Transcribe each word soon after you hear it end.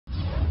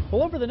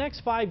Well, over the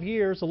next 5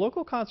 years, a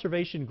local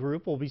conservation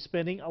group will be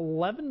spending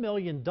 $11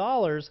 million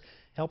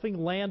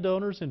helping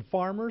landowners and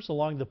farmers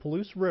along the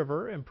Palouse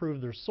River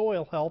improve their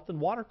soil health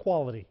and water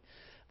quality.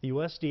 The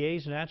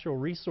USDA's Natural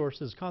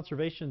Resources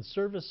Conservation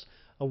Service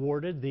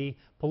awarded the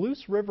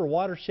Palouse River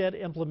Watershed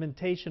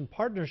Implementation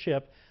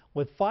Partnership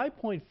with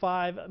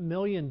 $5.5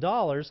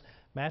 million,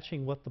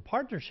 matching what the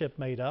partnership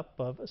made up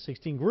of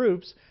 16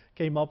 groups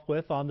came up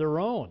with on their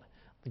own.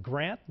 The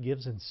grant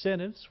gives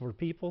incentives for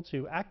people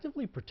to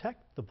actively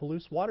protect the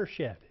Palouse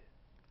watershed.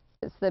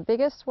 It's the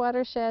biggest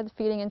watershed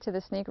feeding into the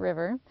Snake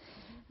River,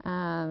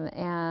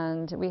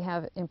 and we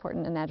have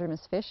important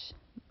anadromous fish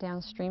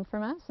downstream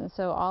from us, and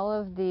so all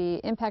of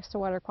the impacts to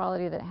water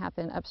quality that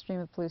happen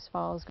upstream of Palouse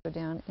Falls go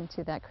down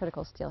into that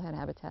critical steelhead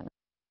habitat.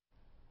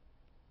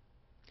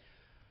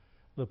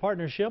 The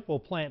partnership will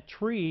plant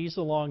trees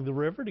along the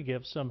river to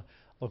give some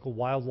local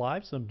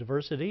wildlife some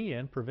diversity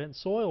and prevent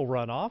soil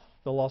runoff.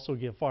 They'll also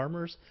give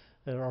farmers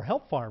or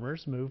help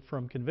farmers move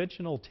from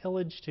conventional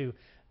tillage to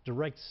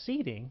direct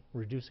seeding,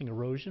 reducing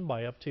erosion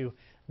by up to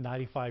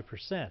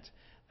 95%.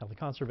 Now, the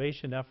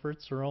conservation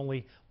efforts are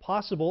only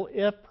possible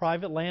if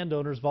private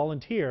landowners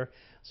volunteer.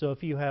 So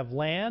if you have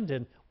land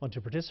and want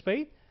to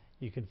participate,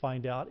 you can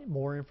find out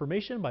more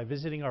information by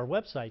visiting our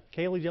website,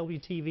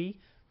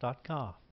 klewtv.com.